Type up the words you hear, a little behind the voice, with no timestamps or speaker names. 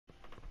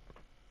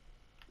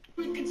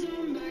we could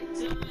turn back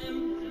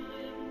time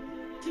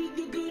to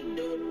the good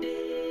old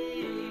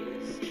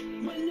days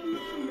when the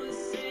mama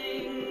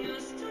sang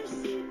us to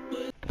sleep.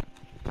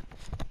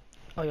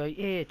 Oh yeah,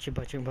 it's your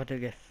budget about to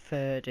get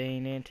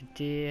 13 in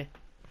today.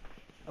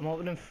 I'm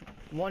opening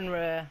one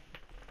rare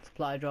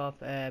supply drop,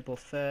 but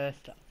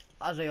first,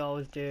 as I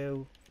always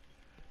do,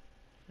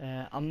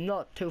 I'm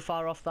not too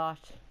far off that.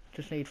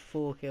 Just need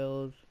 4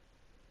 kills.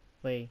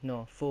 Wait,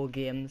 no, 4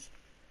 games.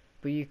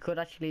 But you could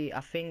actually, I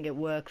think it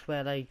works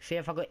where, like, say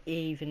if I got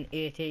even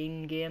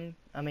 18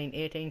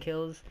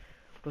 kills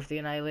with the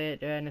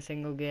Annihilator in a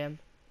single game,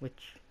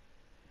 which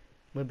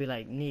would be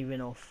like near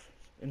enough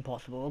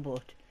impossible,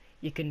 but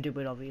you can do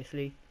it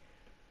obviously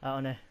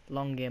on a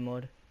long game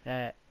mode.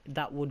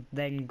 That would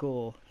then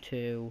go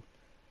to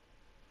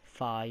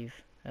 5,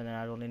 and then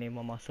I'd only need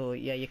 1 more. So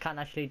yeah, you can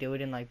actually do it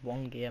in like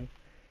 1 game,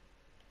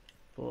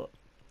 but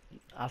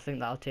I think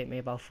that'll take me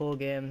about 4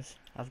 games.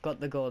 I've got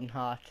the golden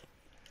heart,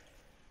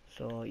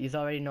 so you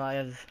already know I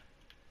have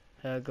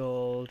her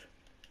gold,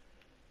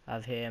 I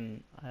have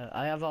him,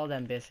 I have all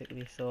them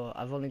basically. So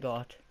I've only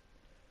got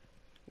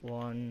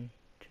 1,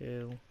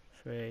 2,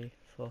 3,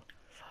 4,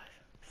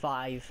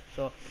 5.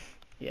 So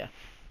yeah,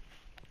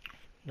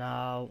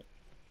 now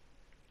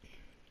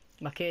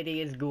my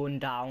KD is going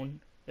down.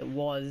 It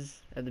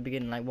was at the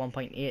beginning like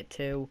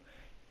 1.82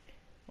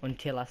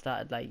 until I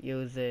started like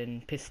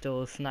using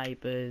pistols,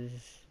 snipers,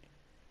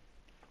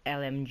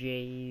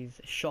 LMGs,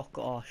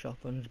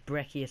 shotguns,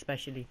 brekkie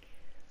especially.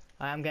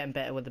 I am getting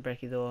better with the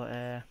brekkie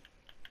though.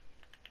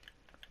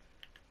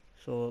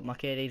 So my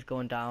KD is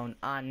going down,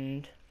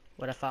 and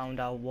what I found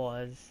out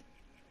was,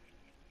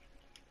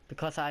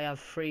 because I have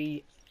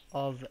 3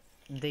 of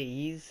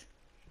these,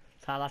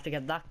 so I'll have to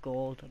get that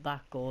gold,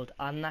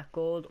 and that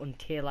gold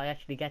until I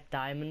actually get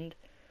diamond.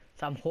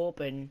 So I'm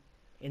hoping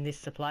in this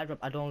supply drop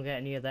I don't get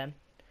any of them,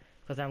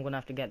 because I'm gonna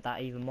have to get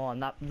that even more,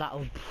 and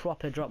that'll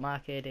proper drop my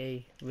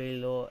KD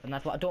really low, and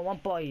that's what I don't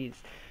want, boys.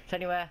 So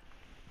anyway,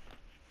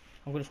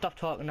 I'm gonna stop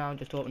talking now and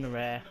just open a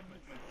rare.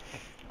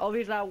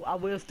 Obviously I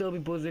will still be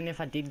buzzing if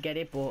I did get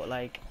it, but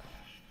like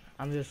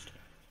I'm just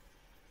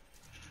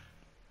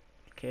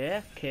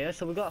okay.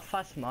 So we got a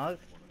fast mag.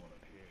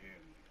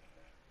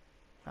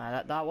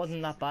 That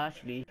wasn't that bad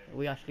actually.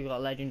 We actually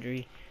got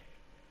legendary.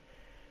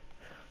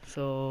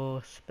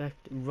 So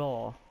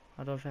raw.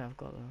 I don't think I've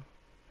got that.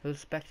 Who's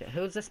Spectre?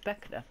 Who's the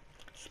Spectre?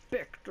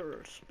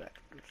 Spectre.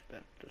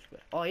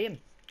 Oh, him.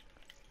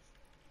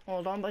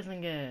 Hold on, boys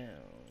and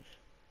girls.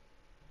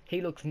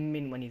 He looks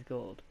mint when he's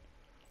gold.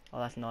 Oh,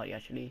 that's naughty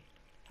actually.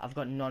 I've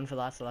got none for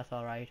that, so that's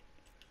alright.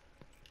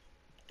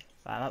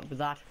 Right, I'm up with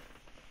that.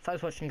 Thanks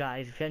for watching,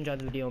 guys. If you enjoyed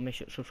the video, make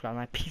sure to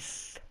subscribe.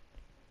 Peace.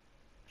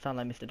 Sound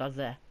like Mr. Dodds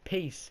there.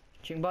 Peace.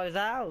 Chicken boys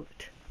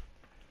out.